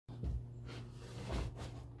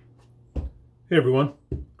Hey everyone,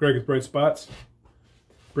 Greg with Bright Spots,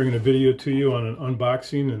 bringing a video to you on an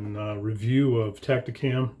unboxing and review of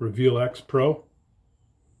Tactacam Reveal X Pro.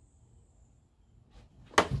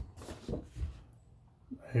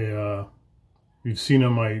 You've seen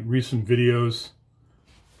on my recent videos,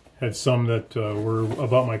 had some that were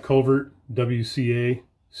about my Covert WCA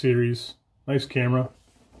series. Nice camera,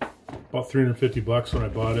 about 350 bucks when I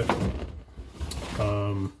bought it.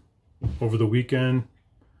 Over the weekend,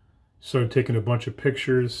 started taking a bunch of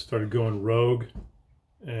pictures, started going rogue,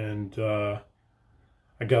 and I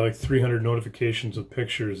got like 300 notifications of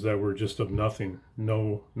pictures that were just of nothing.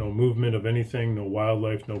 No movement of anything, no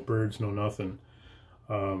wildlife, no birds, no nothing.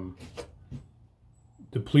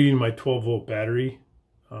 Depleting my 12-volt battery,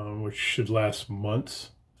 which should last months,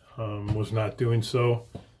 was not doing so.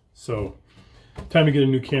 So time to get a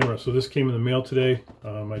new camera. So this came in the mail today.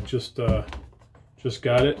 I just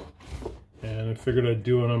got it, and I figured I'd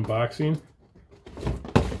do an unboxing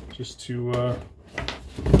just to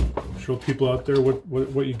show people out there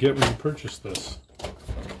what you get when you purchase this.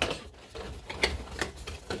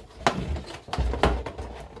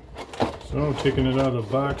 So taking it out of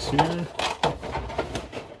the box here.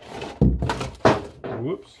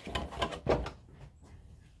 Whoops.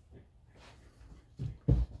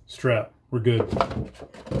 Strap. We're good.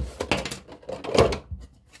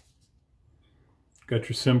 Got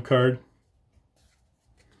your SIM card.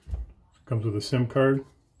 Comes with a SIM card.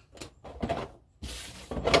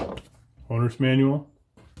 Owner's manual.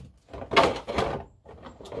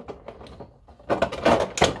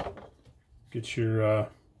 Get your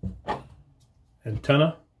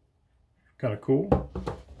antenna. Kind of cool.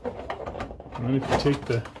 And then if you take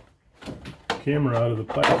the camera out of the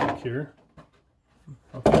plastic here,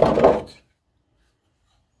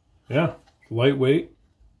 yeah, lightweight,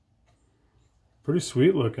 pretty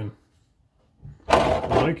sweet looking.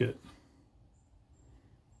 I like it.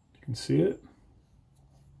 You can see it.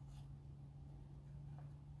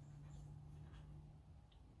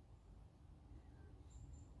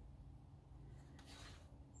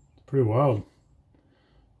 It's pretty wild.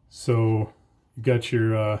 So you got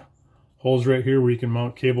your holes right here where you can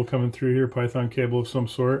mount cable coming through here, Python cable of some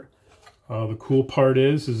sort. The cool part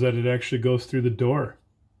is that it actually goes through the door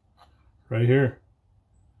right here.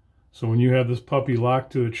 So when you have this puppy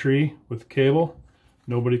locked to a tree with cable,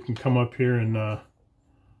 nobody can come up here and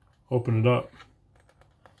open it up.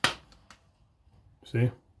 See?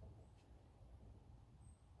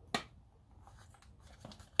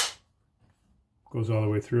 Goes all the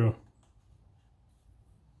way through.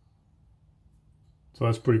 So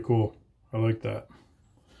that's pretty cool. I like that.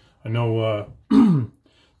 I know the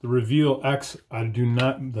Reveal X,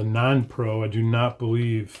 the non-Pro, I do not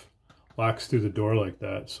believe locks through the door like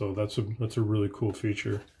that. So that's a really cool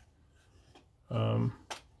feature. But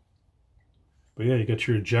yeah, you got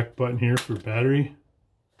your eject button here for battery,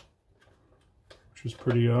 which is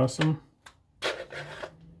pretty awesome.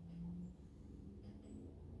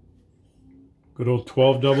 Good old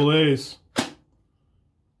 12 AA's.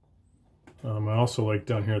 I also like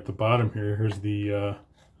down here at the bottom here, here's the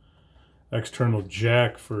external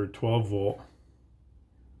jack for 12 volt.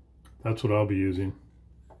 That's what I'll be using.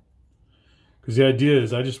 Because the idea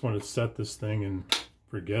is I just want to set this thing and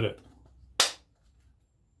forget it.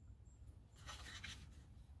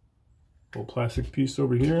 Little plastic piece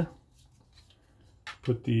over here.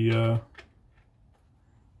 Put the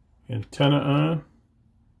antenna on.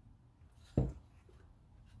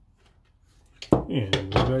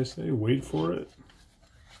 And what did I say? Wait for it.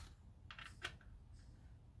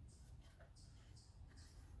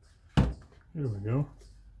 There we go.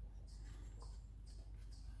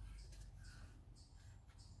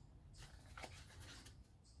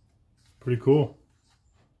 Pretty cool.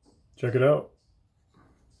 Check it out.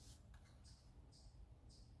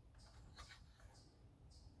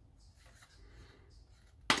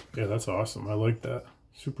 Yeah, that's awesome. I like that.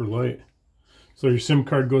 Super light. So your SIM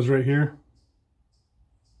card goes right here.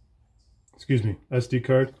 Excuse me, SD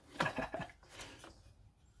card.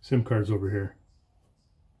 SIM card's over here.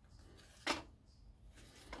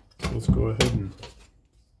 So let's go ahead and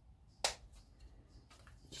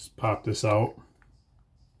just pop this out.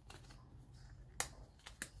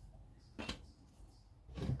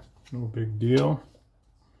 No big deal.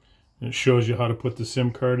 And it shows you how to put the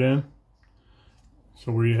SIM card in.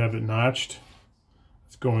 So where you have it notched,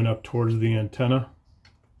 it's going up towards the antenna.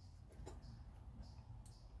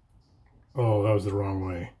 Oh, that was the wrong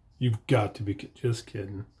way. You've got to be just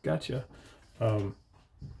kidding. Gotcha. So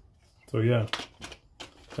yeah,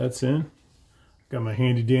 that's in. Got my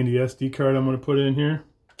handy dandy SD card I'm going to put in here.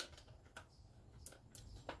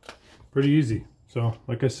 Pretty easy. So,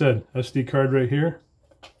 like I said, SD card right here,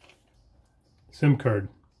 SIM card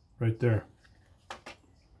right there.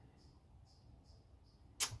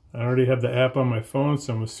 I already have the app on my phone,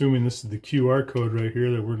 so I'm assuming this is the QR code right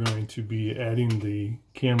here that we're going to be adding the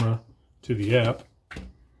camera to the app.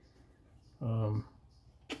 But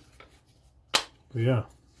yeah,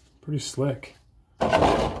 pretty slick.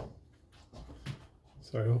 So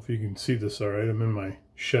I hope you can see this all right. I'm in my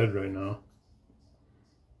shed right now.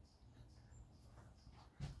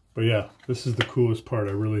 But yeah, this is the coolest part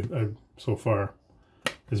so far,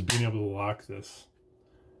 is being able to lock this.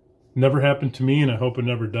 Never happened to me, and I hope it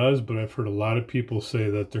never does, but I've heard a lot of people say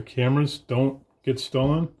that their cameras don't get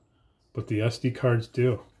stolen, but the SD cards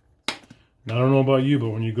do. And I don't know about you, but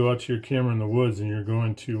when you go out to your camera in the woods and you're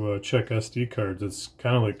going to check SD cards, it's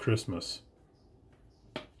kind of like Christmas.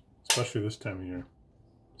 Especially this time of year.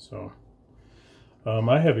 So,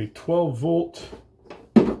 I have a 12-volt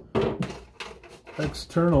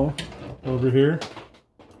external over here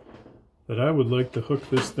that I would like to hook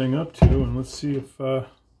this thing up to, and let's see if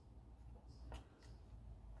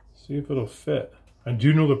it'll fit. I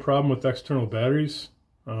do know the problem with external batteries,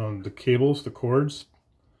 the cables, the cords,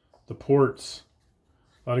 the ports.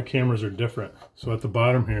 A lot of cameras are different. So at the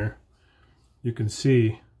bottom here, you can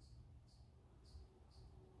see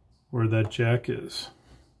where that jack is.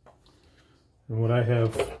 And what I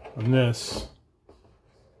have on this,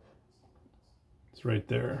 it's right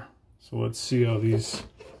there. So let's see how these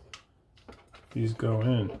go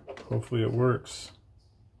in. Hopefully it works.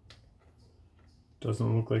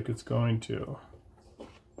 Doesn't look like it's going to.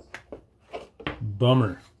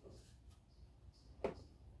 Bummer.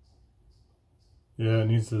 Yeah, it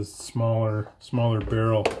needs a smaller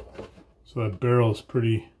barrel. So that barrel is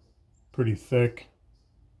pretty thick.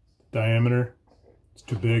 Diameter, it's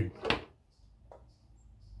too big.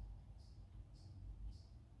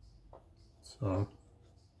 So,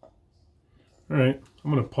 all right,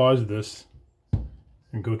 I'm gonna pause this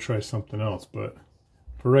and go try something else. But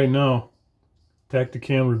for right now,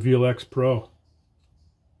 Tactacam Reveal X Pro.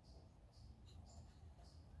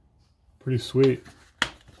 Pretty sweet.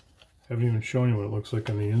 Haven't even shown you what it looks like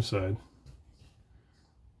on the inside.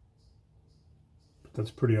 But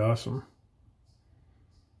that's pretty awesome.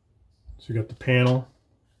 So you got the panel.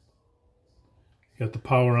 You got the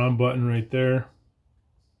power on button right there.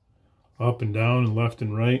 Up and down and left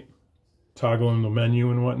and right. Toggling the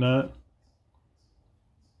menu and whatnot.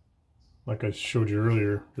 Like I showed you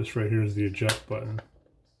earlier, this right here is the eject button.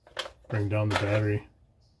 Bring down the battery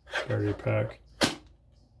pack.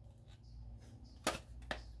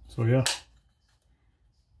 So yeah.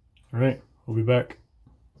 Alright, we'll be back.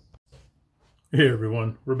 Hey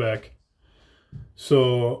everyone, we're back.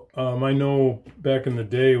 So I know back in the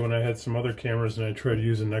day when I had some other cameras and I tried to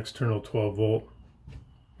use an external 12-volt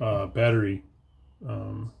battery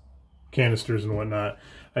canisters and whatnot,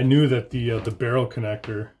 I knew that the barrel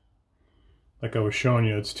connector, like I was showing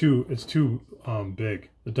you, it's too big.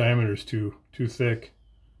 The diameter is too thick.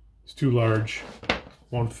 It's too large.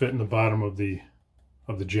 Won't fit in the bottom of the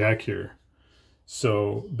jack here.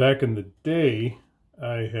 So back in the day,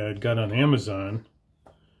 I had got on Amazon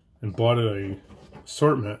and bought an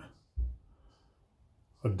assortment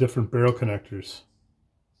of different barrel connectors.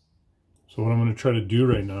 So what I'm going to try to do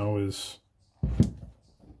right now is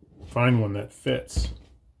find one that fits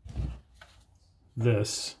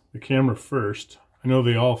the camera first. I know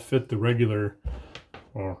they all fit the regular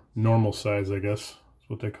or normal size, I guess is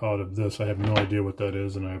what they call it, of this. I have no idea what that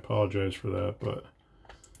is, and I apologize for that, but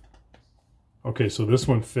okay, so this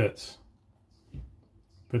one fits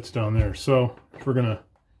down there. So if we're gonna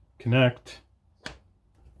connect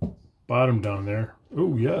bottom down there,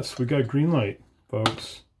 oh yes, we got green light,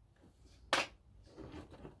 folks.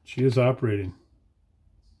 She is operating.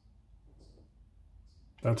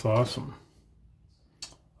 That's awesome.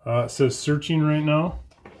 It says searching right now.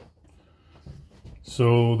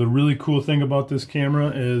 So the really cool thing about this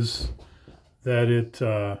camera is that it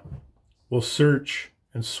will search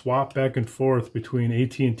and swap back and forth between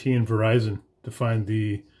AT&T and Verizon to find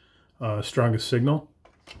the strongest signal,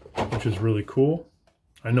 which is really cool.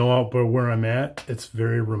 I know out where I'm at, it's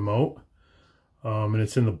very remote, and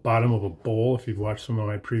it's in the bottom of a bowl. If you've watched some of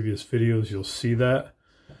my previous videos, you'll see that.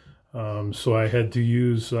 So I had to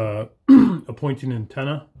use a pointing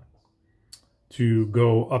antenna to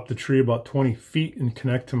go up the tree about 20 feet and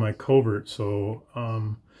connect to my covert. So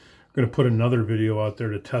I'm going to put another video out there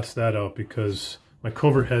to test that out, because my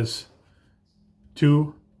covert has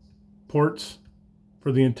 2 ports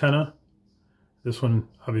for the antenna. This one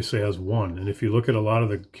obviously has 1. And if you look at a lot of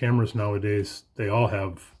the cameras nowadays, they all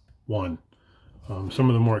have 1. Some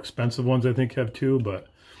of the more expensive ones I think have 2, but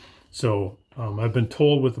so I've been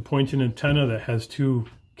told with the pointing antenna that has two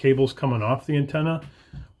cables coming off the antenna,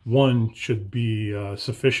 one should be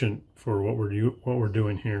sufficient for what we're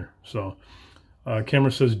doing here. So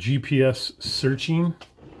camera says GPS searching.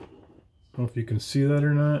 I don't know if you can see that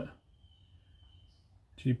or not.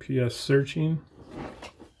 GPS searching.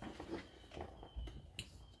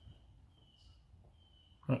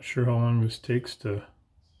 Not sure how long this takes to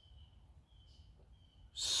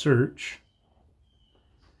search.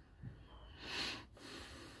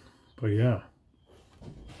 But yeah.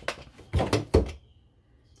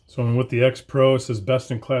 So with the X Pro, it says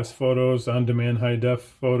best in class photos, on-demand high-def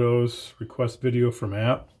photos, request video from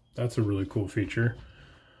app. That's a really cool feature.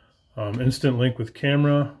 Instant link with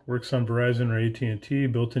camera, works on Verizon or AT&T,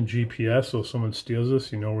 built-in GPS, so if someone steals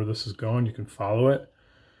this, you know where this is going, you can follow it.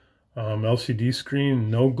 LCD screen,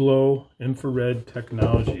 no glow, infrared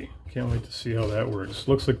technology. Can't wait to see how that works.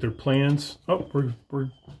 Looks like their plans. Oh, we're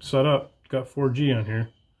set up. Got 4G on here.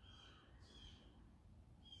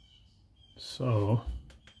 So,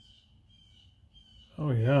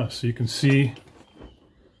 oh yeah, so you can see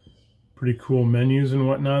pretty cool menus and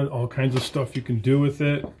whatnot. All kinds of stuff you can do with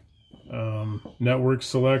it. Network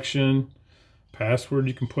selection, password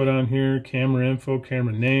you can put on here, camera info,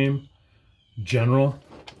 camera name, general.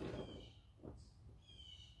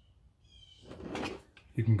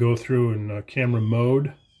 You can go through in camera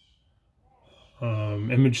mode,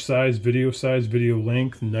 image size, video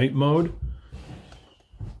length, night mode.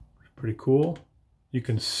 Pretty cool. You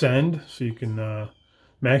can send, so you can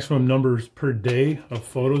maximum numbers per day of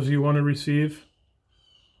photos you want to receive.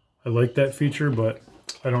 I like that feature, but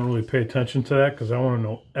I don't really pay attention to that because I want to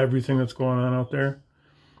know everything that's going on out there.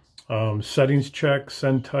 Settings check,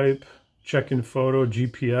 send type, check in photo,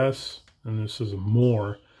 GPS, and this is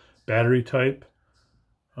more. Battery type,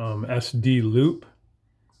 SD loop.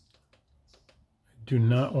 I do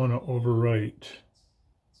not want to overwrite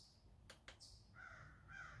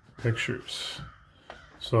pictures.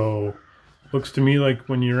 So looks to me like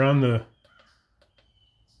when you're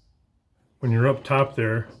up top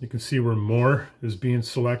there, you can see where more is being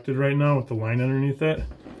selected right now with the line underneath it.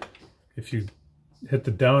 If you hit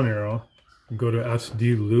the down arrow and go to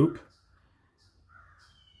SD loop,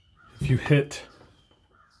 if you hit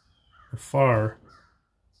the far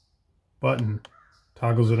button,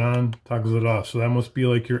 toggles it on, toggles it off. So that must be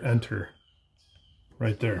like your enter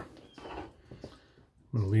right there.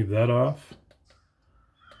 I'm going to leave that off,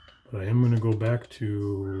 but I am going to go back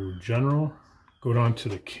to general. Go down to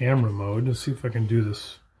the camera mode. Let's see if I can do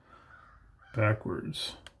this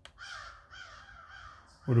backwards.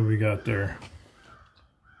 What do we got there?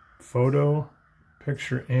 Photo,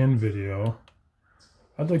 picture, and video.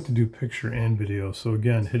 I'd like to do picture and video. So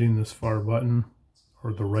again, hitting this far button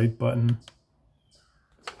or the right button.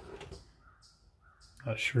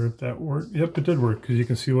 Not sure if that worked. Yep, it did work because you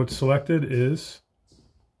can see what's selected is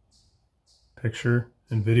picture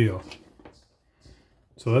and video.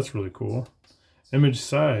 So that's really cool. Image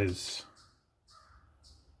size,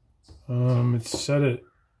 it's set at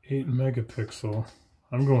 8 megapixel.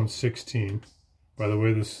 I'm going 16. By the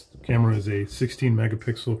way, this camera is a 16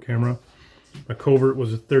 megapixel camera. My covert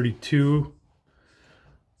was a 32.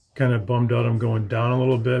 Kind of bummed out I'm going down a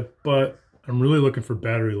little bit, but I'm really looking for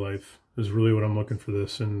battery life is really what I'm looking for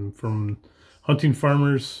this. And from Hunting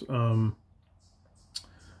Farmer's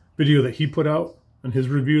video that he put out and his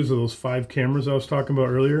reviews of those 5 cameras I was talking about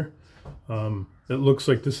earlier, it looks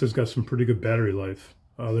like this has got some pretty good battery life.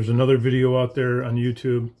 There's another video out there on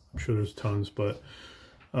YouTube. I'm sure there's tons, but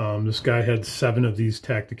this guy had 7 of these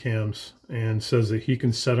Tactacams and says that he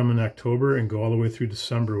can set them in October and go all the way through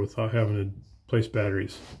December without having to place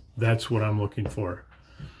batteries. That's what I'm looking for.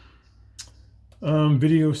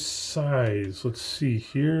 Video size. Let's see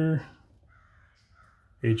here.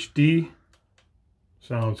 HD.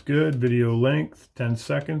 Sounds good. Video length, 10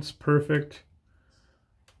 seconds. Perfect.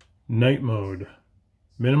 Night mode.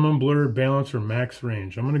 Minimum blur, balance, or max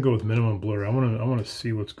range. I'm going to go with minimum blur. I want to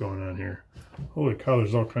see what's going on here. Holy cow,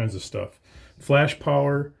 there's all kinds of stuff. Flash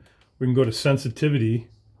power. We can go to sensitivity.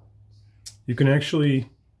 You can actually,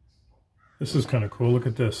 this is kind of cool. Look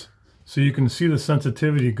at this. So you can see the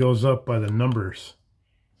sensitivity goes up by the numbers.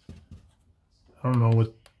 I don't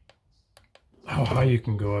know how high you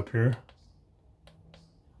can go up here.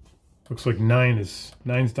 Looks like 9's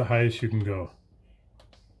the highest you can go.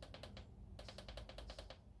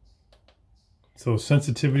 So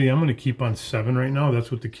sensitivity, I'm going to keep on 7 right now.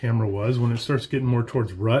 That's what the camera was. When it starts getting more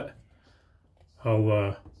towards rut,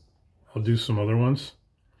 I'll do some other ones.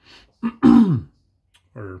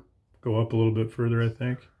 Or go up a little bit further, I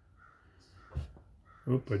think.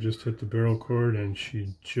 Oop, I just hit the barrel cord and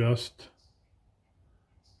she just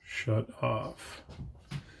shut off.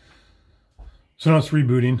 So now it's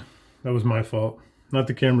rebooting. That was my fault, not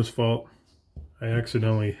the camera's fault. I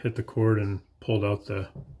accidentally hit the cord and pulled out the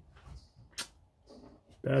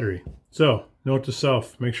battery. So, note to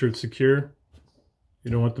self, make sure it's secure.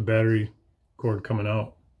 You don't want the battery cord coming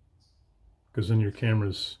out, because then your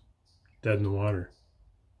camera's dead in the water.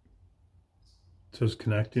 It says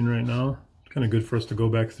connecting right now. It's kind of good for us to go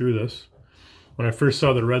back through this. When I first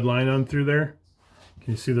saw the red line on through there,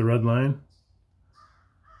 can you see the red line?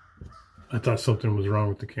 I thought something was wrong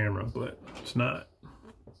with the camera, but it's not.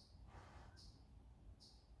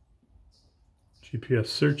 GPS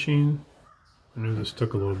searching. I knew this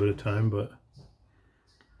took a little bit of time, but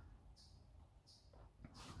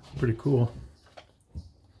pretty cool.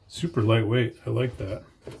 Super lightweight. I like that.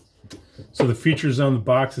 So the features on the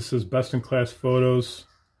box, it says best in class photos.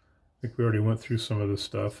 I think we already went through some of this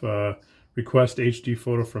stuff. Request HD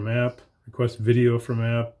photo from app. Request video from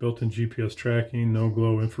app. Built-in GPS tracking. No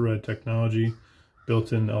glow infrared technology.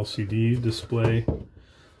 Built-in LCD display.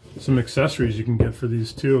 Some accessories you can get for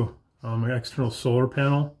these too. An external solar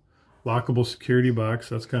panel. Lockable security box.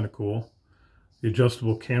 That's kind of cool. The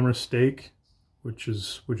adjustable camera stake, which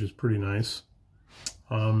is pretty nice.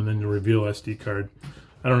 And then the Reveal SD card.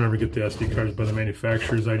 I don't ever get the SD cards by the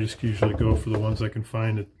manufacturers. I just usually go for the ones I can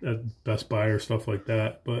find at Best Buy or stuff like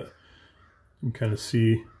that. But you can kind of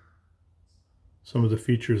see some of the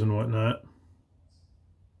features and whatnot.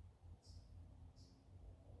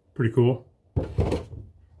 Pretty cool.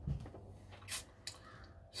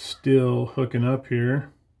 Still hooking up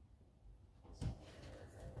here.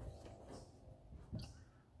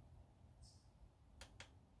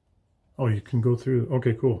 Oh, you can go through.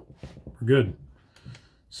 Okay, cool. We're good.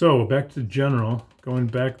 So back to general. Going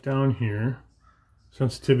back down here.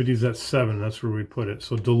 Sensitivity is at 7. That's where we put it.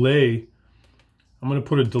 So delay. I'm going to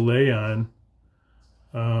put a delay on.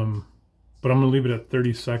 But I'm going to leave it at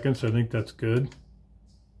 30 seconds. I think that's good.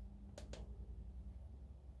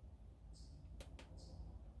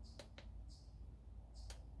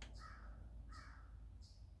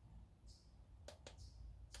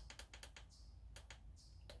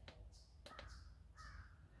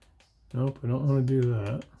 Nope, I don't want to do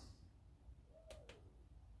that.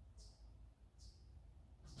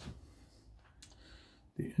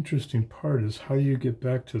 The interesting part is how do you get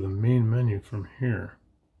back to the main menu from here?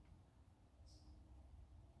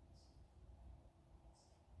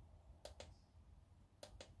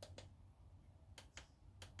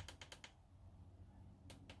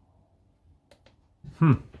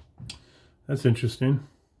 That's interesting.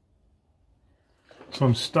 So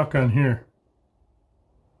I'm stuck on here.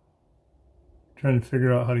 Trying to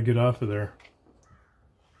figure out how to get off of there.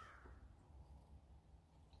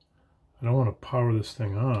 I don't want to power this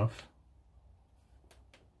thing off.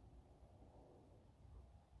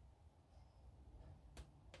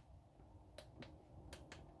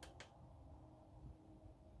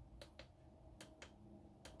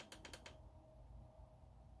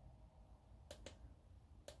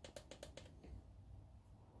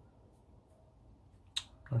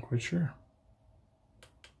 Not quite sure.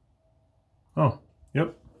 Oh,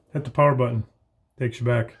 yep. Hit the power button. Takes you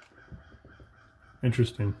back.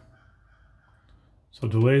 Interesting. So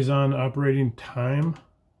delays on operating time.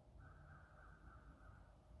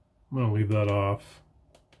 I'm going to leave that off.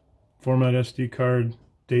 Format SD card,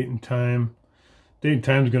 date and time. Date and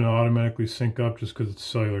time is going to automatically sync up just because it's a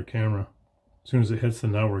cellular camera. As soon as it hits the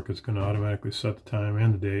network, it's going to automatically set the time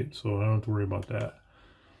and the date, so I don't have to worry about that.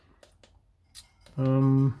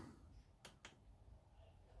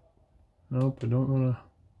 Nope, I don't want to.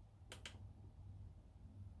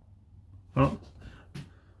 Oh.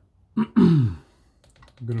 I'm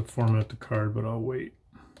going to format the card, but I'll wait.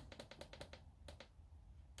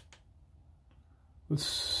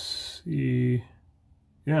 Let's see.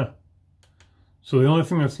 Yeah. So the only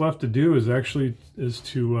thing that's left to do is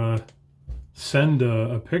to send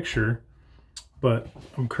a picture, but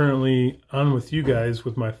I'm currently on with you guys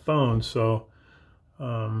with my phone, so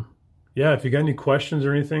yeah, if you got any questions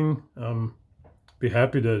or anything, be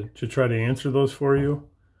happy to try to answer those for you.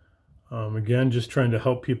 Again, just trying to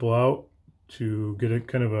help people out to get a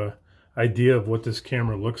kind of a idea of what this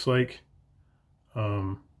camera looks like,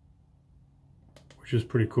 which is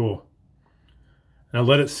pretty cool. And I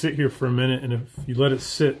let it sit here for a minute, and if you let it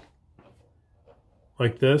sit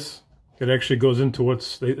like this, it actually goes into it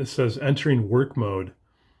says entering work mode.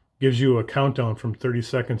 Gives you a countdown from 30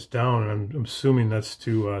 seconds down, and I'm assuming that's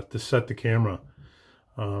to set the camera.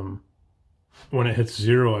 When it hits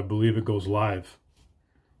 0, I believe it goes live.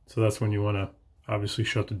 So that's when you want to obviously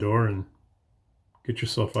shut the door and get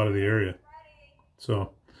yourself out of the area.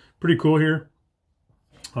 So pretty cool here.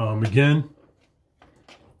 Again,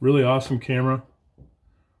 really awesome camera.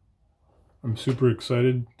 I'm super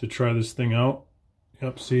excited to try this thing out.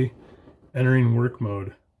 Yep, see, entering work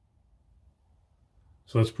mode.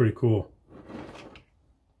 So that's pretty cool.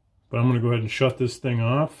 But I'm going to go ahead and shut this thing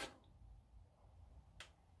off.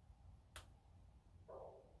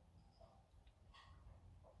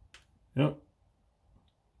 Yep,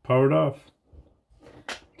 powered off.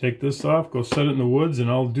 Take this off, go set it in the woods, and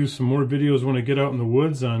I'll do some more videos when I get out in the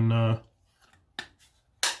woods on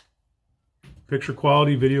picture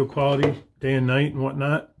quality, video quality, day and night and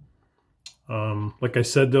whatnot. Like I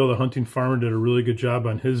said though, the hunting farmer did a really good job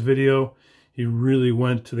on his video. He really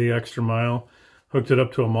went to the extra mile, hooked it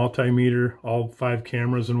up to a multimeter, all 5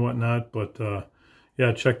 cameras and whatnot. But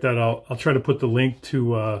yeah, check that out. I'll try to put the link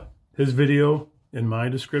to his video in my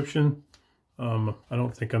description. I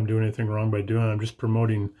don't think I'm doing anything wrong by doing it. I'm just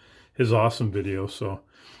promoting his awesome video. So,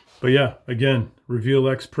 but yeah, again, Reveal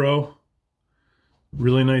X Pro,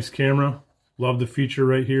 really nice camera. Love the feature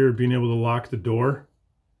right here, being able to lock the door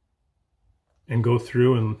and go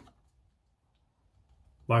through and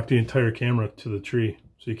lock the entire camera to the tree.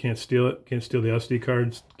 So you can't steal it, can't steal the SD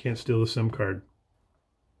cards, can't steal the SIM card.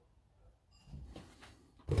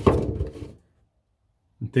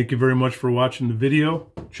 And thank you very much for watching the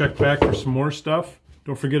video. Check back for some more stuff.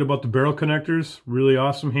 Don't forget about the barrel connectors. Really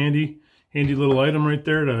awesome, handy little item right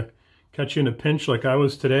there to catch you in a pinch like I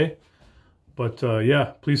was today. But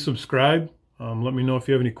yeah, please subscribe. Let me know if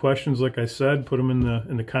you have any questions. Like I said, put them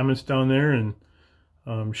in the comments down there, and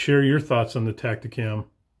share your thoughts on the Tactacam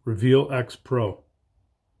Reveal X Pro.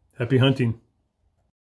 Happy hunting.